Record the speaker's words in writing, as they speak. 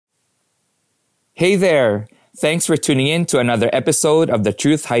Hey there! Thanks for tuning in to another episode of the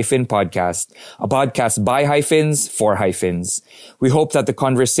Truth Hyphen Podcast, a podcast by hyphens for hyphens. We hope that the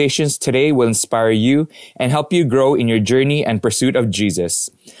conversations today will inspire you and help you grow in your journey and pursuit of Jesus.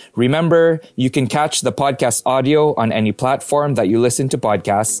 Remember, you can catch the podcast audio on any platform that you listen to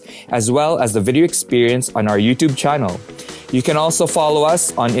podcasts, as well as the video experience on our YouTube channel. You can also follow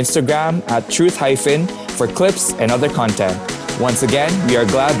us on Instagram at Truth Hyphen for clips and other content. Once again, we are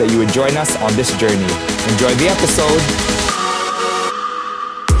glad that you would join us on this journey. Enjoy the episode.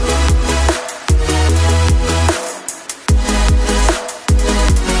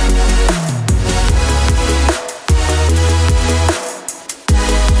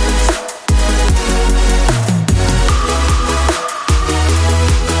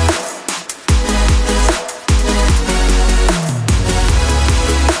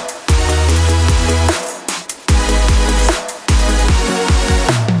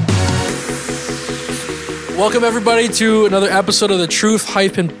 Welcome everybody to another episode of the Truth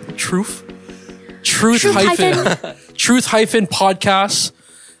Hyphen Podcast,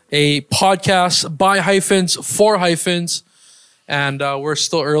 a podcast by hyphens for hyphens, and we're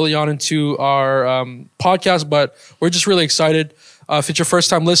still early on into our podcast, but we're just really excited. If it's your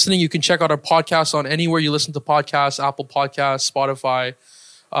first time listening, you can check out our podcast on anywhere you listen to podcasts: Apple Podcasts, Spotify,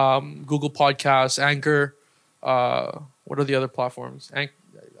 Google Podcasts, Anchor. What are the other platforms? I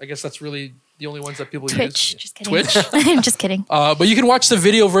guess that's really the only ones that people Twitch, use. just kidding. Twitch? I'm just kidding. But you can watch the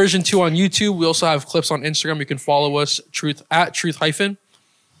video version too on YouTube. We also have clips on Instagram. You can follow us at Truth Hyphen.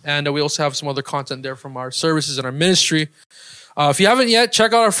 And we also have some other content there from our services and our ministry. If you haven't yet,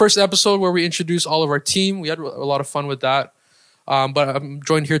 check out our first episode where we introduce all of our team. We had a lot of fun with that. But I'm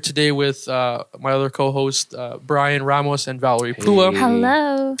joined here today with my other co-host, Brian Ramos and Valerie Pua.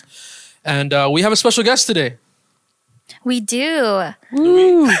 Hello. And we have a special guest today. We do.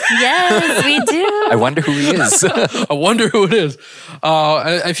 Woo. Yes, we do. I wonder who he is. I wonder who it is.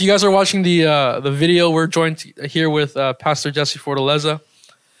 If you guys are watching the video, we're joined here with Pastor Jesse Fortaleza,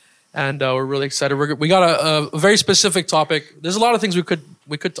 and we're really excited. We got a very specific topic. There's a lot of things we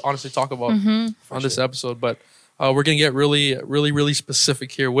could honestly talk about on this episode, but we're gonna get really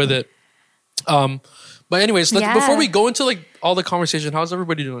specific here with it. But anyways, before we go into all the conversation, how's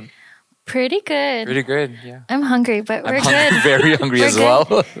everybody doing? Pretty good. Pretty good, yeah. I'm hungry, but we're good. Very hungry We're as good.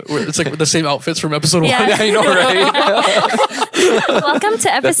 well. It's like the same outfits from episode Yeah. one. I know, right? Welcome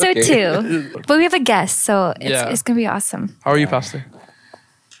to episode okay. 2. But we have a guest, so Yeah. it's going to be awesome. How are you, Pastor?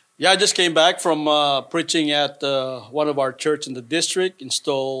 Yeah, I just came back from preaching at one of our church in the district,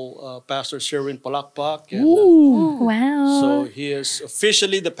 install Pastor Sherwin Palakpak. And, Wow. so he is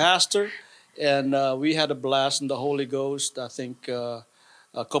officially the pastor, and we had a blast in the Holy Ghost. I think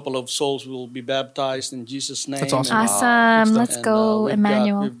a couple of souls will be baptized in Jesus' name. That's awesome. Awesome. Let's go,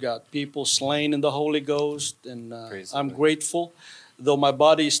 Emmanuel. We've got people slain in the Holy Ghost, and Praise I'm God. grateful. Though my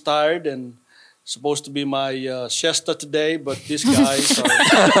body is tired and supposed to be my siesta today, but these guys are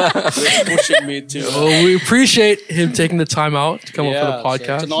they're pushing me to. Well, we appreciate him taking the time out to come up for the so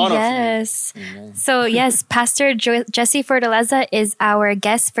podcast. it's an honor Yes. So yes, Pastor Jesse Fortaleza is our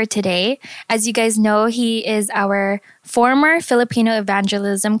guest for today. As you guys know, he is our former Filipino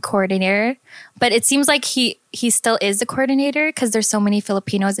evangelism coordinator, but it seems like he still is the coordinator because there's so many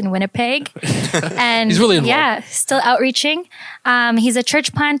Filipinos in Winnipeg. And He's really involved. yeah, still outreaching. He's a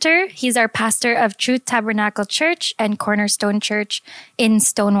church planter. He's our pastor of Truth Tabernacle Church and Cornerstone Church in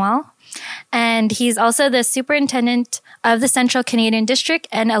Stonewall. And he's also the superintendent of the Central Canadian District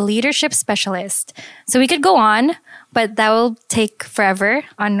and a leadership specialist. So we could go on, but that will take forever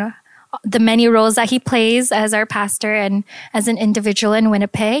on the many roles that he plays as our pastor and as an individual in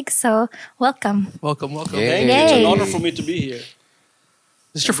Winnipeg. So welcome. Welcome. Yeah. Thank you. It's an honor for me to be here.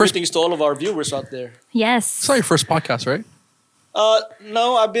 This is your first. Greetings to all of our viewers out there. Yes. It's not your first podcast, right?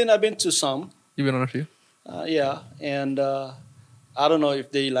 No, I've been to some. You've been on a few. Yeah, and I don't know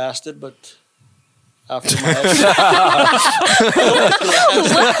if they lasted, but after my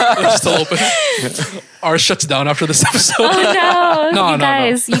It's still open. Ours shuts down after this episode. Oh no, No, you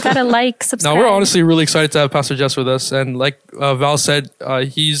guys, you gotta like, subscribe. No, we're honestly really excited to have Pastor Jess with us. And like Val said,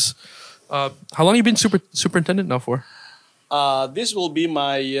 he's how long have you been superintendent now for? this will be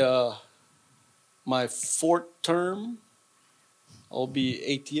my my fourth term. I'll be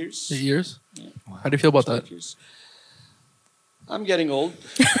 8 years. 8 years. How do you feel about that? 8 years. I'm getting old.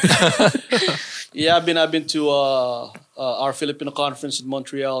 Yeah, I've been to our Filipino conference in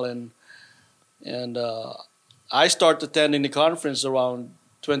Montreal, and I started attending the conference around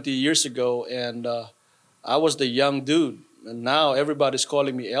 20 years ago, and I was the young dude, and now everybody's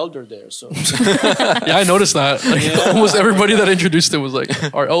calling me elder there. So Yeah, I noticed that. Like, almost everybody that introduced him was like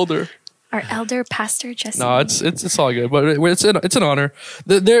our elder. Our elder pastor, Jesse. No, it's all good, but it's an honor.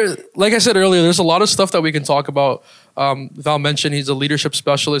 There, like I said earlier, there's a lot of stuff that we can talk about. Val mentioned he's a leadership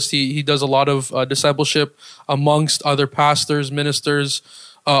specialist. He does a lot of discipleship amongst other pastors, ministers,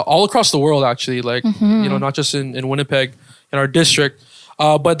 all across the world. Actually, like not just in Winnipeg, in our district.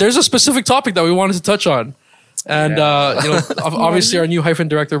 But there's a specific topic that we wanted to touch on, and obviously our new hyphen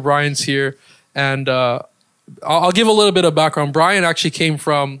director Brian's here, and I'll give a little bit of background. Brian actually came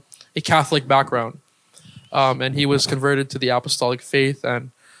from a Catholic background, and he was converted to the Apostolic faith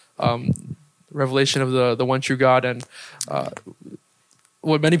and revelation of the one true God. And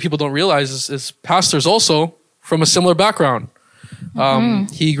what many people don't realize is pastors also from a similar background.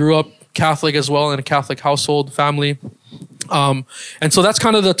 He grew up Catholic as well in a Catholic household, family. And so that's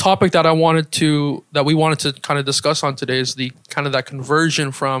kind of the topic that we wanted to kind of discuss on today, is the kind of that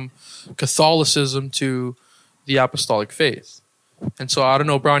conversion from Catholicism to the Apostolic faith. And so I don't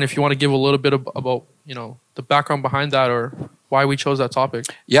know, Brian, if you want to give a little bit about, the background behind that or why we chose that topic.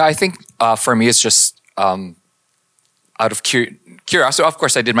 Yeah, I think for me, it's just out of curiosity. Of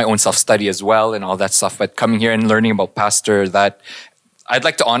course, I did my own self-study as well and all that stuff, but coming here and learning about Pastor, that I'd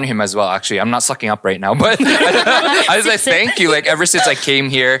like to honor him as well, actually. I'm not sucking up right now, but I was like, thank you. Like, ever since I came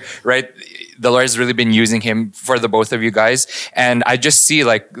here, right, the Lord has really been using him for the both of you guys. And I just see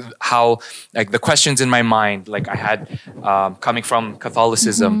like how, like the questions in my mind, like I had coming from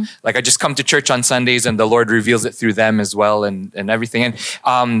Catholicism, like I just come to church on Sundays and the Lord reveals it through them as well and everything.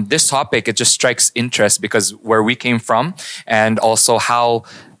 And this topic, it just strikes interest because where we came from and also how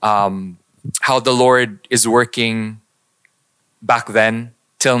the Lord is working back then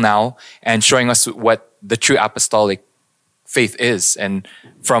till now and showing us what the true apostolic faith is, and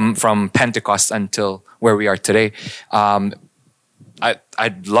from Pentecost until where we are today. I'd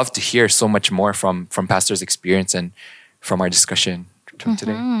love to hear so much more from Pastor's experience and from our discussion from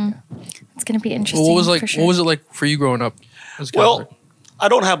today. Yeah. It's going to be interesting. What was it like for you growing up as a Catholic? Well, I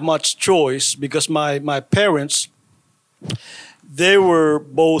don't have much choice because my parents, they were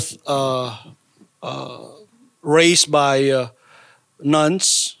both raised by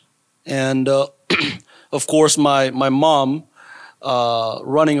nuns, and of course my mom,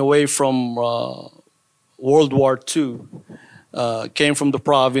 running away from World War II, came from the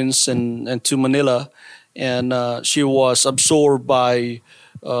province and to Manila, and she was absorbed by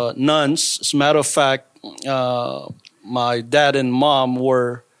nuns. As a matter of fact, my dad and mom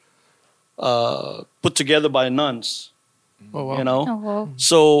were put together by nuns. Oh, wow. Oh, wow.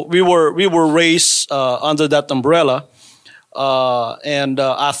 So we were raised under that umbrella, and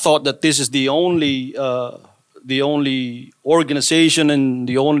I thought that this is the only organization and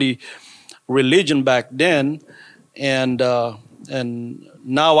the only religion back then, and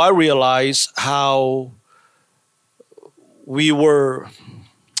now I realize how we were.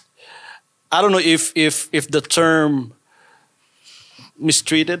 I don't know if the term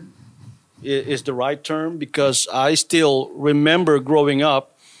mistreated is the right term, because I still remember growing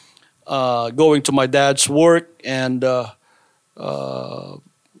up, going to my dad's work and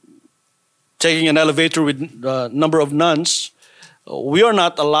taking an elevator with a number of nuns. We're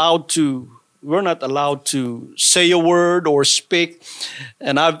not allowed to say a word or speak,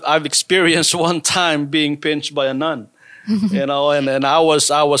 and I've experienced one time being pinched by a nun, and I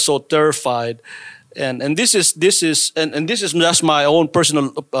was so terrified. And this is just my own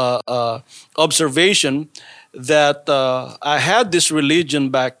personal observation, that I had this religion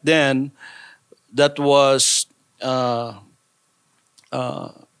back then that was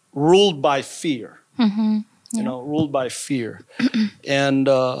ruled by fear. Ruled by fear. And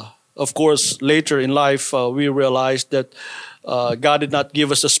of course, later in life, we realized that God did not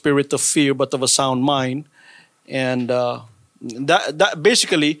give us a spirit of fear, but of a sound mind. And that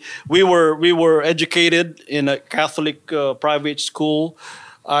basically, we were educated in a Catholic private school.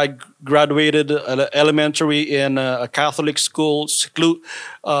 I graduated elementary in a Catholic school, secluded.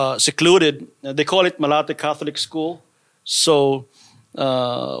 They call it Malate Catholic School. So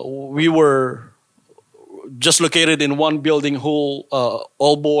we were just located in one building hall,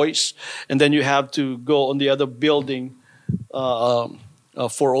 all boys, and then you have to go on the other building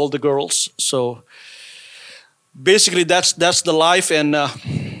for all the girls. So basically, that's the life, and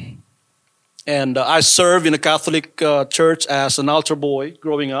I served in a Catholic church as an altar boy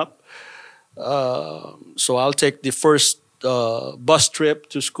growing up. So I'll take the first bus trip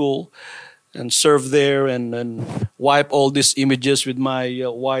to school and serve there, and wipe all these images with my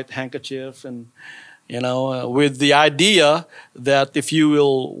white handkerchief, and with the idea that if you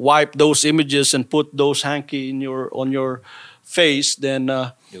will wipe those images and put those hanky on your face, then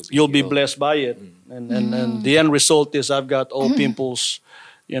you'll be blessed by it. And the end result is I've got all pimples,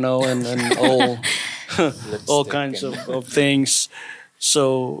 and all kinds of things.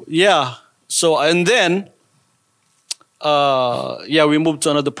 So yeah. So and then we moved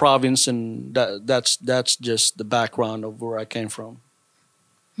to another province, and that's just the background of where I came from.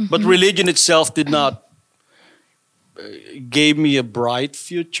 But religion itself did not gave me a bright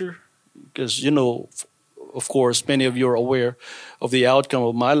future, because of course, many of you are aware of the outcome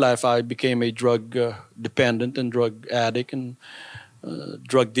of my life. I became a drug dependent and drug addict and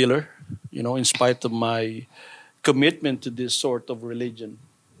drug dealer, in spite of my commitment to this sort of religion.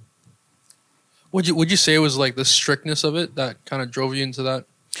 Would you say it was like the strictness of it that kind of drove you into that?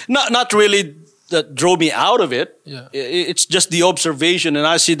 Not really that drove me out of it. Yeah. It's just the observation, and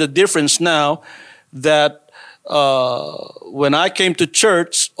I see the difference now that when I came to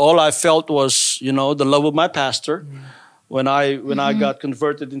church, all I felt was, the love of my pastor. When I got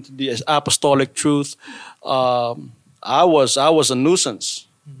converted into the apostolic truth, I was a nuisance.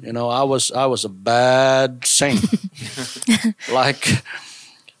 I was a bad saint. Like,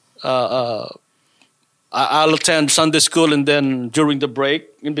 I'll attend Sunday school, and then during the break,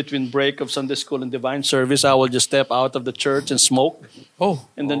 in between break of Sunday school and divine service, I will just step out of the church and smoke.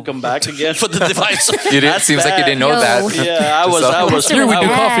 And then come back again for the divine service. Seems like you didn't know that. Yeah, I was. Here we do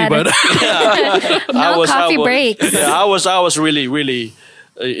coffee, but no coffee breaks. Yeah, I was really, really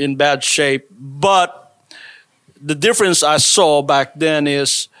in bad shape. But the difference I saw back then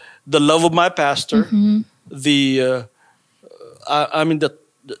is the love of my pastor, the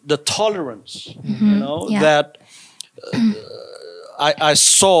tolerance, that I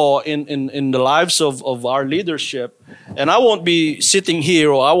saw in the lives of our leadership. And I won't be sitting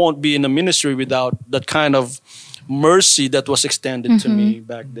here, or I won't be in the ministry without that kind of mercy that was extended to me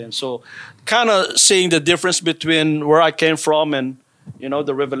back then. So kind of seeing the difference between where I came from and,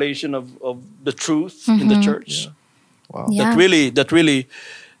 the revelation of the truth in the church. Yeah. Wow. Yeah. That really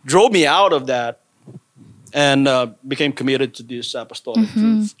drove me out of that and became committed to this apostolic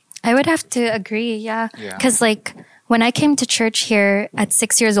truth. I would have to agree, yeah. Yeah. Because when I came to church here at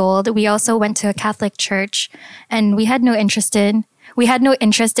 6 years old, we also went to a Catholic church, and we had no interest in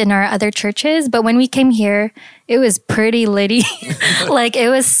our other churches. But when we came here, it was pretty litty. It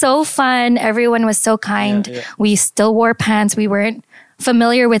was so fun. Everyone was so kind. Yeah. We still wore pants. We weren't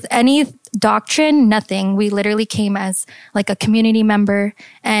familiar with any doctrine, nothing. We literally came as a community member.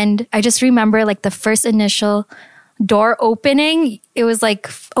 And I just remember the first initial door opening, it was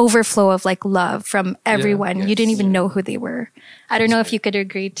overflow of love from everyone. Yes. You didn't even know who they were. I don't know if you could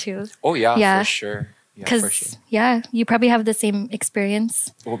agree too. Oh yeah, Yeah. for sure. Yeah, Because for sure. you probably have the same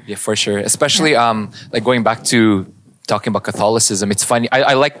experience. Oh, yeah, for sure. Especially going back to talking about Catholicism. It's funny.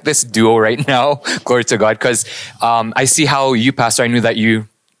 I like this duo right now. Glory to God, because I see how you, Pastor. I knew that you.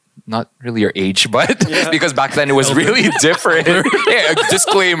 Not really your age, but because back then it was really different. Yeah,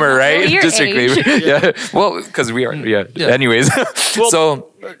 disclaimer, right? Your disclaimer. age. Yeah. Well, because we are. Yeah. Anyways, Well,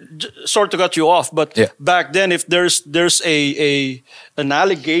 sorry to cut you off, but back then, if there's an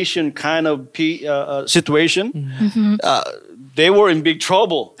allegation kind of situation, they were in big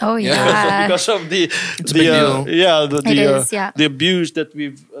trouble. Oh yeah, because of the abuse that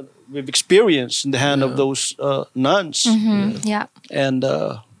we've experienced in the hand of those nuns. Yeah. And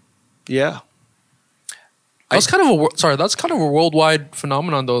that's kind of a worldwide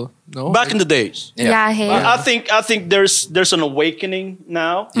phenomenon, though. No, back in the days. Yeah. Hey. I think there's an awakening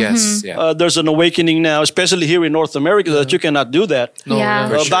now. yes, yeah. There's an awakening now, especially here in North America, that you cannot do that. No, Yeah.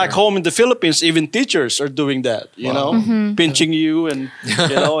 for sure. Back home in the Philippines, even teachers are doing that. Pinching you and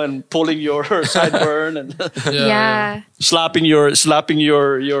and pulling your sideburn and Yeah. slapping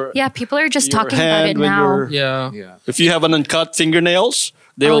your Yeah. People are just your talking about hand it when now. you're. Yeah. If you have an uncut fingernails,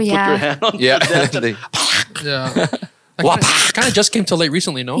 they will put your hand on. Yeah. Yeah. Kind of just came to light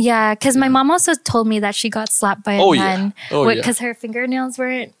recently, no? Yeah, because my mom also told me that she got slapped by a Oh, yeah. nun Oh, yeah. because her fingernails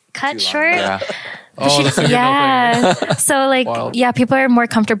weren't cut short. Yeah. Oh, the fingernail Yeah. So Wild. people are more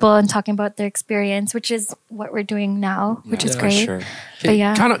comfortable in talking about their experience, which is what we're doing now, which is for great. sure. But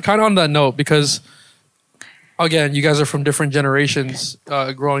yeah. Kind of on that note, because again, you guys are from different generations,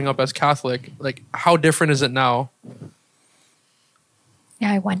 growing up as Catholic. How different is it now?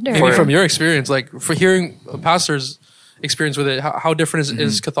 Yeah, I wonder. Maybe from your experience, for hearing a pastor's experience with it, how different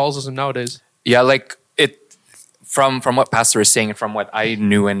is Catholicism nowadays? Yeah, it from what Pastor is saying and from what I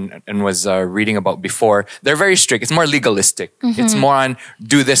knew and was reading about before, they're very strict. It's more legalistic. It's more on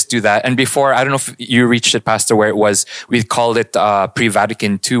do this, do that. And before, I don't know if you reached it, Pastor, where it was, we called it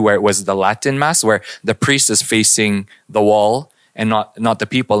pre-Vatican II, where it was the Latin Mass, where the priest is facing the wall and not the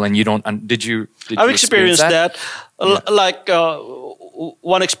people. And you don't, did you I've experience experienced that.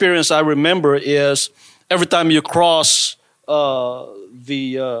 One experience I remember is every time you cross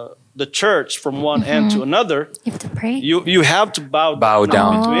the church from one end to another, You have to pray. you have to bow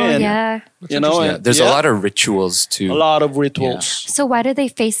down. between. Yeah. You know, Yeah, and- there's a lot of rituals too. a lot of rituals. So why do they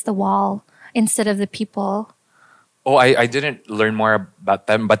face the wall instead of the people? Oh, I didn't learn more about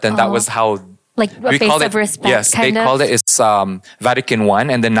them, but then that was how Like a base of respect, Yes, they kind of? called it. It's Vatican I,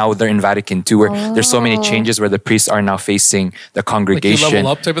 and then now they're in Vatican II, where there's so many changes where the priests are now facing the Like you congregation.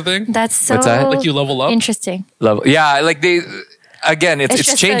 level up type of thing. That's so What's that? Like you level up? interesting. Yeah, like they again, it's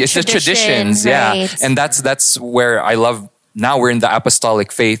just changed. a It's the tradition, traditions, right. yeah, and that's where I love. Now we're in the apostolic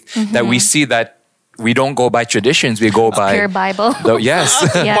faith that we see that we don't go by traditions, we go by Pure Bible. yes.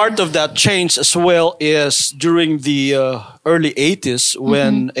 Yeah. Part of that change as well is during the early 80s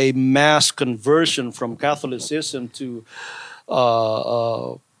when a mass conversion from Catholicism to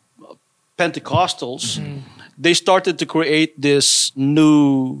Pentecostals, they started to create this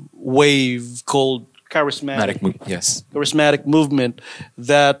new wave called charismatic Yes. charismatic movement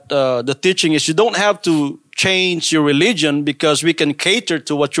that the teaching is you don't have to change your religion because we can cater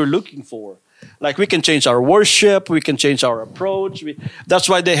to what you're looking for. Like we can change our worship, we can change our approach. That's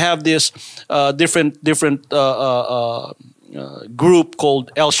why they have this different group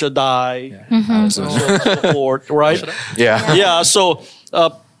called El Shaddai, so forth, right? Yeah. Yeah. So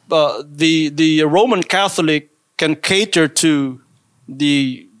the Roman Catholic can cater to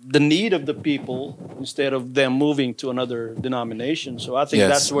the need of the people instead of them moving to another denomination. So I think Yes,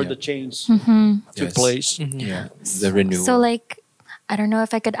 that's where yeah. the change took Yes. place. Yeah. The renewal. So like, I don't know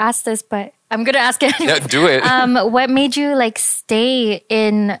if I could ask this, but I'm gonna ask it. Yeah, do it. What made you like stay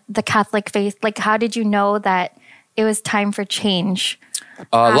in the Catholic faith? Like, how did you know that it was time for change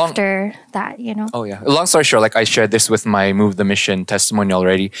after that? You know. Oh yeah. Long story short, like I shared this with my Move the Mission testimony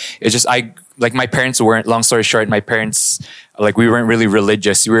already. It's just my parents weren't. Long story short, my parents we weren't really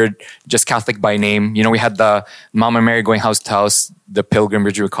religious. We were just Catholic by name. You know, we had the Mama Mary going house to house, the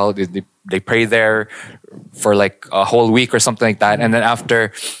pilgrimage we call it. They pray there for like a whole week or something like that, and then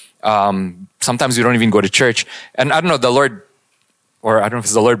after, sometimes we don't even go to church. And I don't know the Lord. Or I don't know if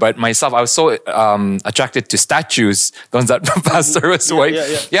it's the Lord, but myself, I was so attracted to statues, the ones that Pastor was white.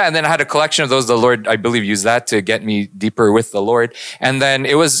 Yeah, and then I had a collection of those. The Lord, I believe, used that to get me deeper with the Lord. And then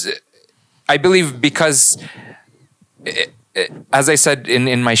it was, I believe, because, as I said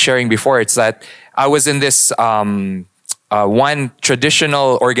in my sharing before, it's that I was in this one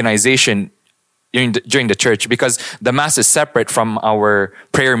traditional organization during the church because the Mass is separate from our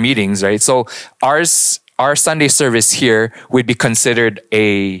prayer meetings, right? So our Sunday service here would be considered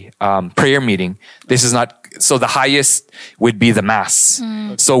a prayer meeting. This is not, so the highest would be the Mass.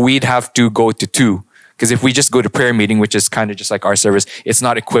 So we'd have to go to two. Because if we just go to prayer meeting, which is kind of just like our service, it's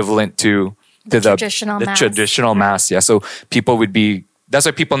not equivalent to the traditional Mass. Yeah. So people would be, that's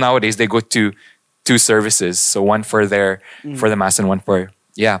why people nowadays, they go to two services. So one for for the Mass and one for,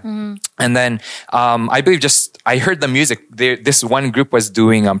 And then I believe I heard the music. This one group was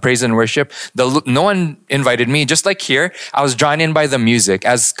doing praise and worship. No one invited me. Just like here, I was drawn in by the music.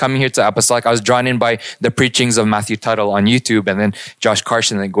 As coming here to Apostolic, I was drawn in by the preachings of Matthew Tuttle on YouTube and then Josh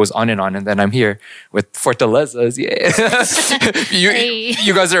Carson, and it goes on. And then I'm here with Fortalezas. Yeah.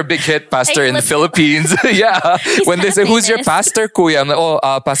 You guys are a big hit, Pastor, in the Philippines. Yeah. When they say, who's your pastor, Kuya? I'm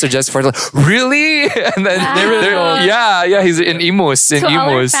like, Pastor Jess Fortaleza. Really? And then they're he's in Imus. All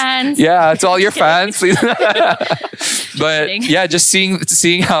our fans. Yeah, to all your fans, please. But yeah, just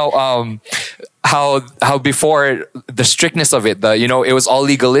seeing how before the strictness of it, it was all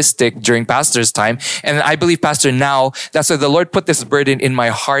legalistic during Pastor's time, and I believe Pastor now. That's why the Lord put this burden in my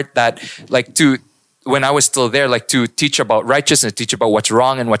heart that when I was still there, to teach about righteousness, teach about what's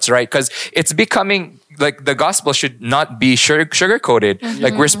wrong and what's right, because it's becoming like the gospel should not be sugar coated.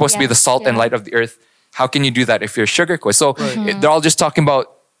 Like we're supposed to be the salt and light of the earth. How can you do that if you're sugarcoated? So they're all just talking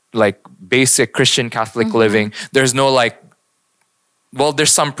about basic Christian Catholic living. There's no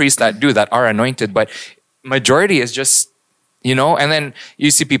there's some priests that are anointed, but majority is just, and then you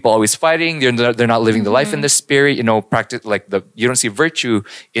see people always fighting. They're not living the life in the spirit, practice you don't see virtue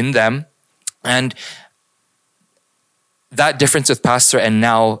in them. And that difference with Pastor and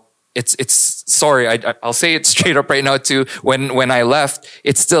now, it's sorry, I'll say it straight up right now too. When I left,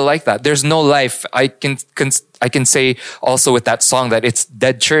 it's still like that. There's no life. I can say also with that song that it's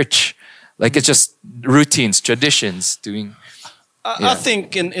dead church. It's just routines, traditions, doing. I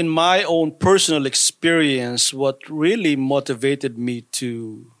think in my own personal experience, what really motivated me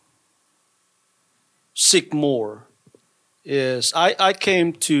to seek more is I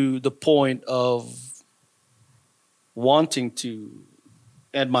came to the point of wanting to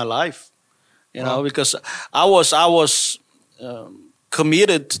end my life, because I was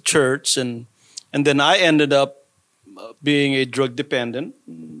committed to church, and then I ended up being a drug dependent,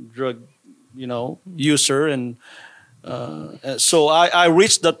 user, and so I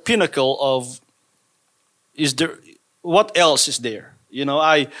reached that pinnacle of, is there, what else is there?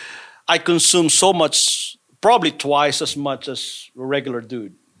 I consume so much, probably twice as much as a regular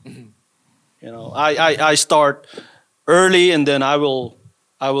dude. I start early, and then I will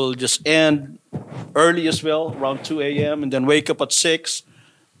just end early as well, around 2 a.m., and then wake up at 6,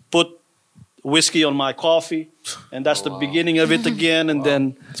 put whiskey on my coffee, and that's the beginning of it again, and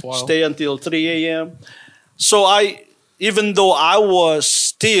then stay until 3 a.m. So even though I was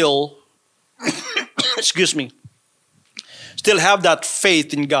still, excuse me, still have that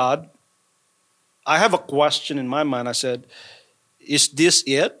faith in God, I have a question in my mind. I said, is this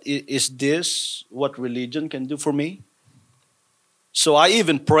it? Is this what religion can do for me? So I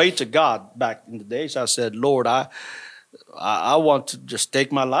even prayed to God back in the days. I said, Lord, I want to just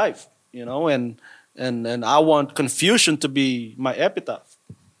take my life, and I want confusion to be my epitaph.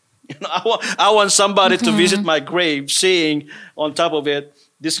 I want somebody to visit my grave saying on top of it,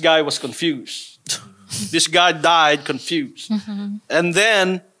 this guy was confused. This guy died confused. And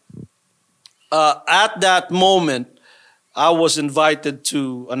then at that moment, I was invited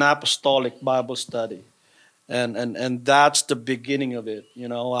to an apostolic Bible study. And that's the beginning of it.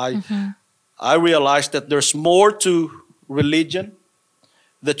 I realized that there's more to religion,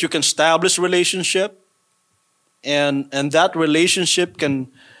 that you can establish relationship, and that relationship can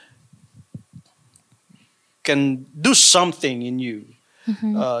do something in you,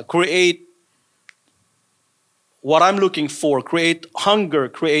 create what I'm looking for, create hunger,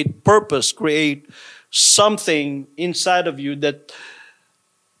 create purpose, create something inside of you that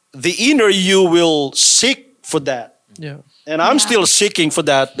the inner you will seek for that. Yeah. And I'm still seeking for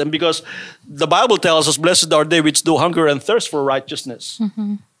that. And because the Bible tells us, blessed are they which do hunger and thirst for righteousness,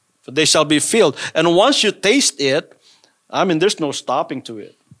 for they shall be filled. And once you taste it, there's no stopping to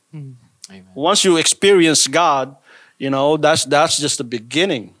it. Amen. Once you experience God, that's just the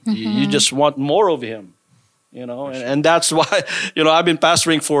beginning. You just want more of Him. And that's why, I've been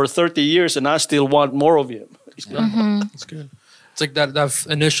pastoring for 30 years and I still want more of Him. That's good. It's like that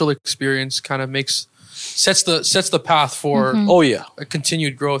initial experience kind of sets the path for a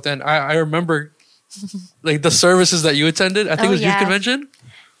continued growth. And I remember like the services that you attended. I think it was youth convention.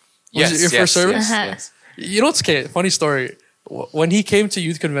 Was it your first service? Yes. What's okay? Funny story. When he came to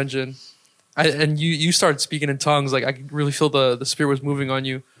youth convention, and you started speaking in tongues, like I could really feel the Spirit was moving on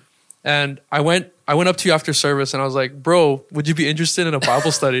you. And I went up to you after service and I was like, bro, would you be interested in a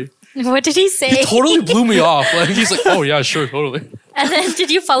Bible study? What did he say? He totally blew me off. Like he's like, oh yeah, sure, totally. And then did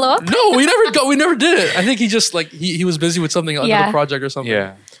you follow up? No, we never did it. I think he just like he was busy with something, another project or something.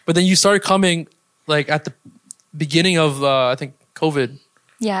 Yeah. But then you started coming like at the beginning of I think COVID.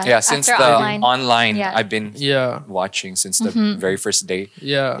 Yeah, since the online I've been watching since the very first day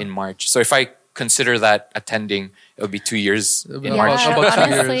in March. So if I consider that attending, it would be 2 years in March. About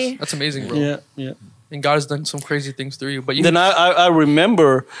 2 years. That's amazing, bro. Yeah. And God has done some crazy things through you. But then I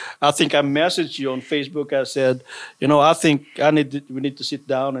remember, I think I messaged you on Facebook. I said, I think we need to sit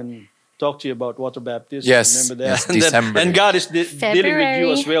down and talk to you about water baptism. Yes. Remember that? Yes, and December. And God is dealing with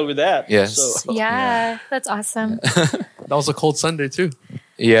you as well with that. Yes. So. Yeah, that's awesome. that was a cold Sunday too.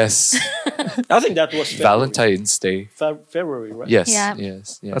 Yes. I think that was February. Valentine's Day. February, right? Yes. Yeah.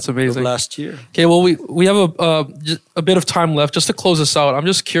 Yes. Yeah. That's amazing. Last year. Okay, well, we have a bit of time left. Just to close this out, I'm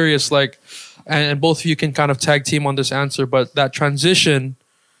just curious, like, and both of you can kind of tag team on this answer, but that transition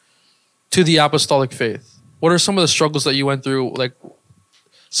to the apostolic faith, what are some of the struggles that you went through? Like,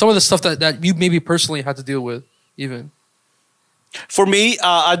 some of the stuff that you maybe personally had to deal with, even? For me,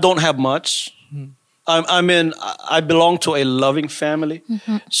 I don't have much. I belong to a loving family.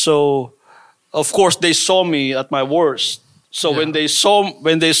 So, of course, they saw me at my worst. So when they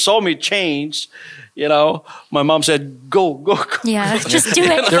saw me change, my mom said, go. Yeah, just do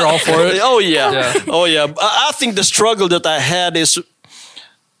it. They're all for it. Oh yeah. I think the struggle that I had is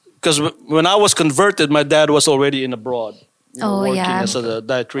because when I was converted, my dad was already in abroad, working as a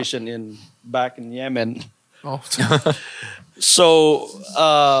dietitian back in Yemen. Oh. So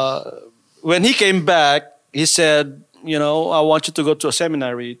when he came back, he said, I want you to go to a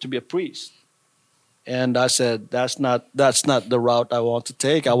seminary to be a priest. And I said, that's not the route I want to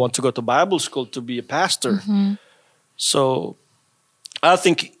take. I want to go to Bible school to be a pastor. So I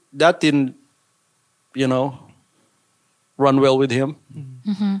think that didn't, run well with him.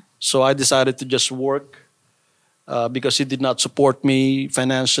 So I decided to just work because he did not support me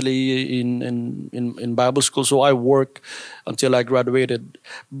financially in Bible school. So I worked until I graduated.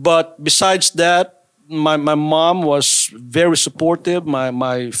 But besides that, my mom was very supportive.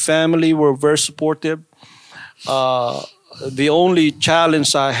 My family were very supportive. The only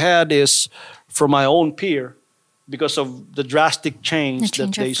challenge I had is from my own peer because of the drastic change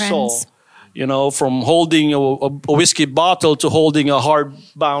that they saw. You know, from holding a whiskey bottle to holding a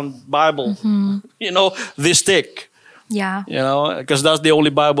hardbound Bible. You know, this thick. Yeah. You know, because that's the only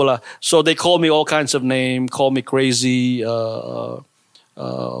Bible. So they call me all kinds of names, call me crazy,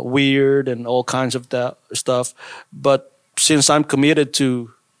 weird, and all kinds of that stuff. But since I'm committed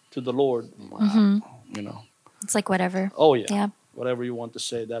to the Lord, you know. It's like whatever. Oh, yeah. Yeah. Whatever you want to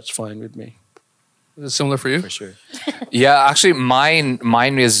say, that's fine with me. Is it similar for you? For sure. Yeah, actually,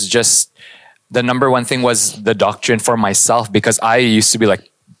 mine is just the number one thing was the doctrine for myself, because I used to be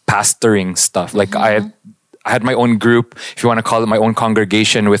like pastoring stuff. Like I had my own group, if you want to call it, my own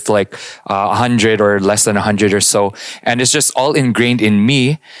congregation with like 100 or less than 100 or so. And it's just all ingrained in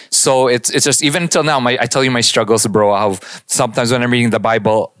me. So it's just, even until now, I tell you my struggles, bro, how sometimes when I'm reading the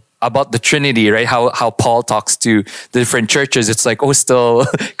Bible about the Trinity, right? How Paul talks to the different churches, it's like, oh, still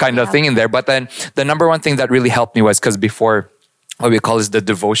kind of thing in there. But then the number one thing that really helped me was because before, what we call is the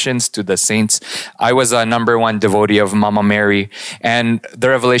devotions to the saints, I was a number one devotee of Mama Mary. And the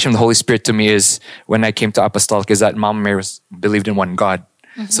revelation of the Holy Spirit to me is, when I came to Apostolic, is that Mama Mary believed in one God.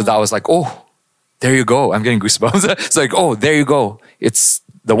 So that was like, oh, there you go. I'm getting goosebumps. It's like, oh, there you go. It's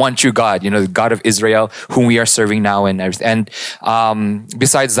the one true God, you know, the God of Israel, whom we are serving now and everything. And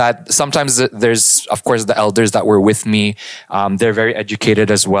besides that, sometimes there's, of course, the elders that were with me. They're very educated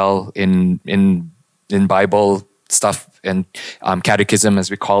as well in Bible stuff and catechism,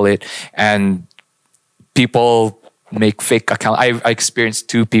 as we call it. And people make fake accounts. I experienced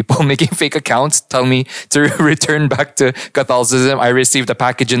 2 people making fake accounts, tell me to return back to Catholicism. I received a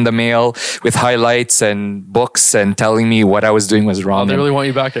package in the mail with highlights and books and telling me what I was doing was wrong. Oh, they really want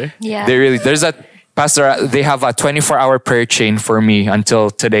you back, eh? Yeah. There's a pastor, they have a 24-hour prayer chain for me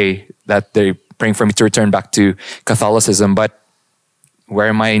until today that they're praying for me to return back to Catholicism. But where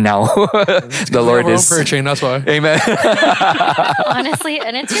am I now? The Lord is prayer chain, that's why. Amen. Honestly,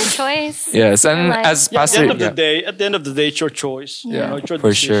 and it's your choice. Yes, and Your life. as Yeah, pastor, at the end of the day, it's your choice. Yeah. You know, it's your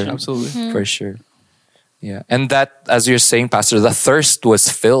for sure, decision. Absolutely. for sure. Yeah, and that, as you're saying, Pastor, the thirst was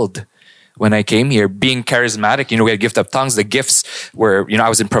filled when I came here. Being charismatic, you know, we had gift of tongues. The gifts were, you know, I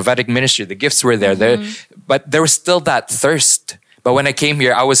was in prophetic ministry. The gifts were there, but there was still that thirst. But when I came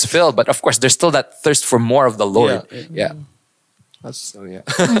here, I was filled. But of course, there's still that thirst for more of the Lord. Yeah. That's so, yeah.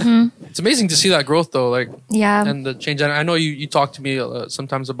 It's amazing to see that growth, though. Like, Yeah. and the change. And I know you talk to me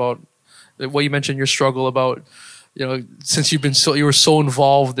sometimes about what you mentioned, your struggle about, you know, since you were so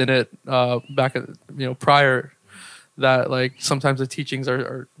involved in it back at, you know, prior, that like sometimes the teachings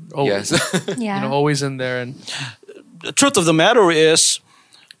are always, Yes. Yeah. you know, always in there. And The truth of the matter is,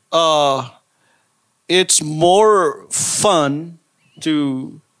 it's more fun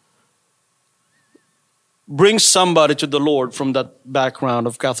to bring somebody to the Lord from that background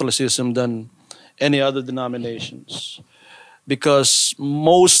of Catholicism than any other denominations. Because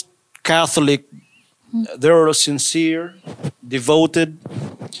most Catholic, they're sincere, devoted,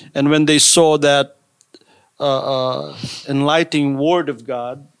 and when they saw that enlightening word of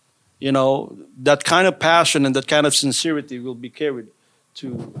God, you know, that kind of passion and that kind of sincerity will be carried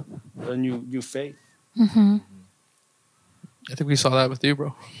to a new faith. I think we saw that with you,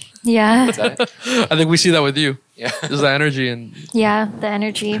 bro. Yeah. I think we see that with you. Yeah. There's the energy and Yeah. The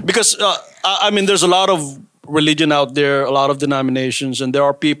energy. Because, I mean, there's a lot of religion out there, a lot of denominations, and there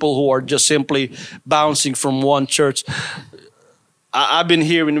are people who are just simply bouncing from one church. I've been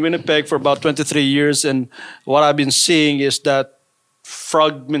here in Winnipeg for about 23 years, and what I've been seeing is that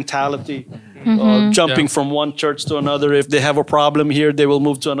frog mentality, jumping from one church to another. If they have a problem here, they will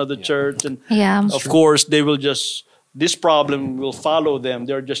move to another church. And Yeah. of course, they will just, this problem will follow them.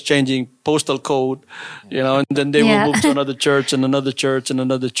 They're just changing postal code, you know, and then they will move to another church and another church and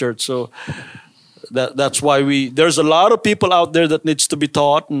another church. So that's why there's a lot of people out there that needs to be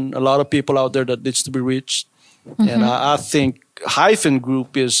taught and a lot of people out there that needs to be reached. And I think Hyphen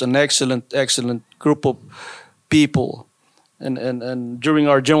Group is an excellent group of people. And during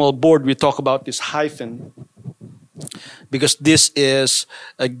our general board, we talk about this hyphen because this is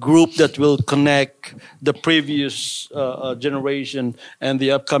a group that will connect the previous generation and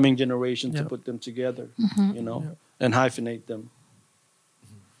the upcoming generation to put them together, you know, and hyphenate them.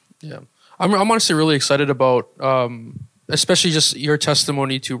 yeah. I'm honestly really excited about, especially just your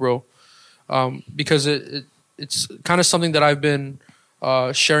testimony too, bro, because it's kind of something that I've been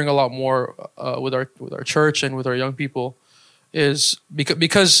sharing a lot more with our church and with our young people, is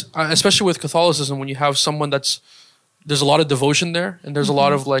because especially with Catholicism, when you have someone there's a lot of devotion there and there's a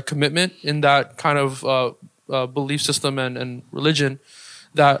lot of like commitment in that kind of belief system and religion,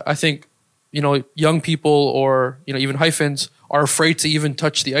 that I think young people or, even hyphens are afraid to even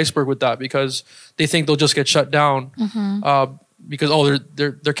touch the iceberg with that because they think they'll just get shut down because,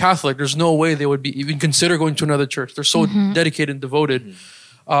 they're Catholic. There's no way they would even consider going to another church. They're so dedicated and devoted.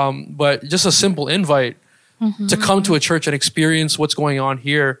 But just a simple invite to come to a church and experience what's going on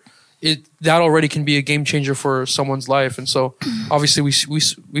here, that already can be a game changer for someone's life. And so obviously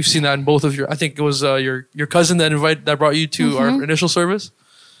we've seen that in both of I think it was your cousin that brought you to our initial service.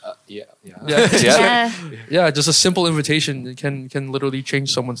 Yeah. Just a simple invitation can literally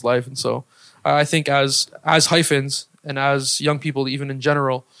change someone's life. And so I think as hyphens and as young people, even in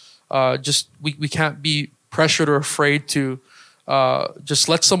general, we can't be pressured or afraid to just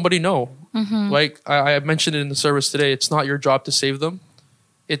let somebody know. Like I mentioned it in the service today, it's not your job to save them.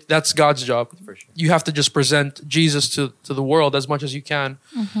 That's God's job. For sure. You have to just present Jesus to the world as much as you can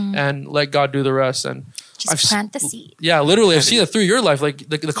and let God do the rest. And just plant the seed. Yeah, literally. I've seen it through your life, like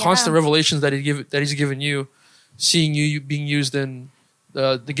the constant revelations that He's given you, seeing you being used in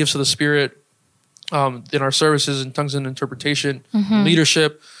the gifts of the Spirit in our services in tongues and interpretation,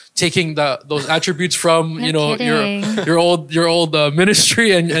 leadership, taking those attributes from your old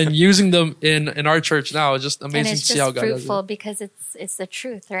ministry and using them in our church now. It's just amazing to see how God does it. It's fruitful because it's the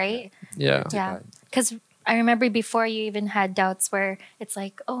truth, right? Yeah. Because I remember before you even had doubts where it's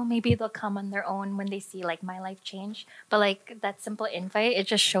like, oh, maybe they'll come on their own when they see like my life change. But like that simple invite, it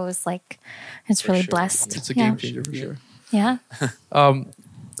just shows like it's really blessed. It's a game changer for sure. Yeah.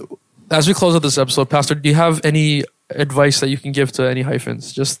 As we close out this episode, Pastor, do you have any advice that you can give to any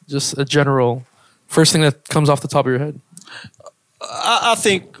hyphens? Just a general, first thing that comes off the top of your head. I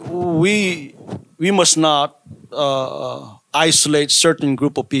think we must not isolate certain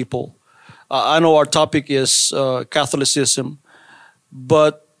group of people. I know our topic is Catholicism,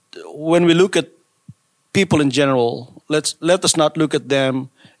 but when we look at people in general, let us not look at them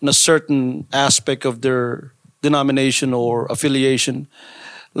in a certain aspect of their denomination or affiliation.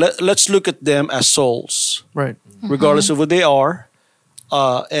 Let's look at them as souls, right? Regardless of who they are,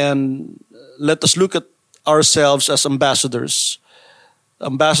 and let us look at ourselves as ambassadors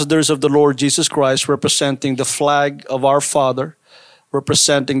of the Lord Jesus Christ, representing the flag of our Father,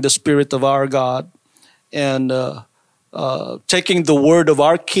 representing the Spirit of our God, and taking the word of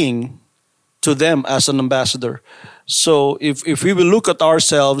our King to them as an ambassador. So if we will look at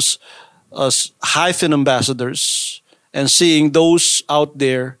ourselves as hyphen ambassadors and seeing those out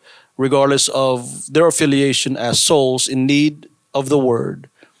there, regardless of their affiliation, as souls in need of the word,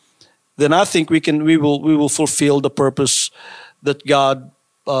 then I think we will fulfill the purpose that God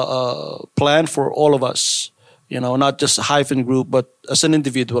planned for all of us. Not just a hyphen group, but as an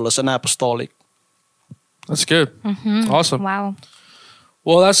individual, as an apostolic. That's good. Awesome. Wow.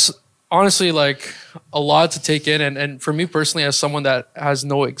 Well, that's honestly like a lot to take in. And for me personally, as someone that has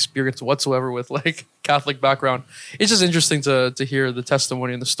no experience whatsoever with like Catholic background, it's just interesting to hear the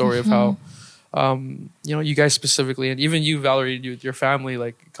testimony and the story of how, you guys specifically, and even you, Valerie, your family,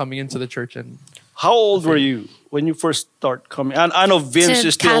 like coming into the church. And how old were you when you first start coming? And I know Vince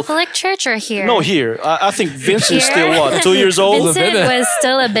is still Catholic church or here. No, here. I think Vince is still what, 2 years old. Vincent was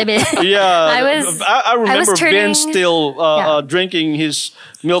still a baby. Yeah, I remember Vince still drinking his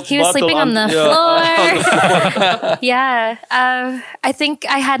milk. He was bottle sleeping on the floor. Yeah, I think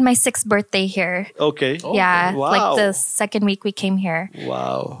I had my 6th birthday here. Okay. Yeah, wow. like the second week we came here.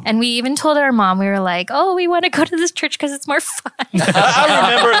 Wow. And we even told our mom, we were like, "Oh, we want to go to this church because it's more fun."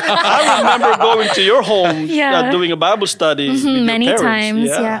 I remember going to your home, doing a Bible study with your many parents. times.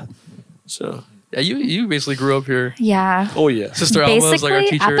 Yeah. So yeah, you basically grew up here. Yeah. Oh yeah. Sister Alma was like our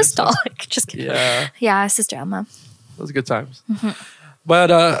teacher. Apostolic. Just kidding. Yeah. Yeah, Sister Alma. Those good times.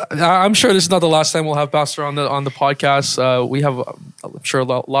 But I'm sure this is not the last time we'll have Pastor on the podcast. We have, I'm sure, a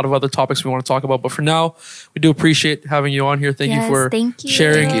lot of other topics we want to talk about. But for now, we do appreciate having you on here. Thank you for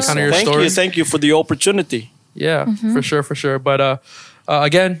sharing kind of your story. Thank you for the opportunity. Yeah, for sure. But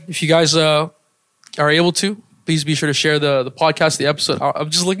again, if you guys are able to, please be sure to share the podcast, the episode. I'm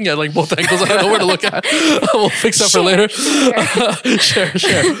just looking at like both angles. I don't know where to look at. We'll fix that for later. Share.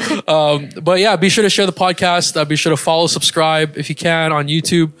 But yeah, be sure to share the podcast. Be sure to follow, subscribe if you can on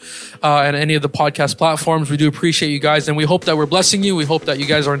YouTube and any of the podcast platforms. We do appreciate you guys, and we hope that we're blessing you. We hope that you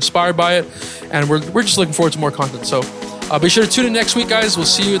guys are inspired by it, and we're just looking forward to more content. So be sure to tune in next week, guys. We'll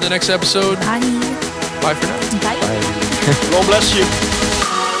see you in the next episode. Bye. Bye for now. Bye. God bless you.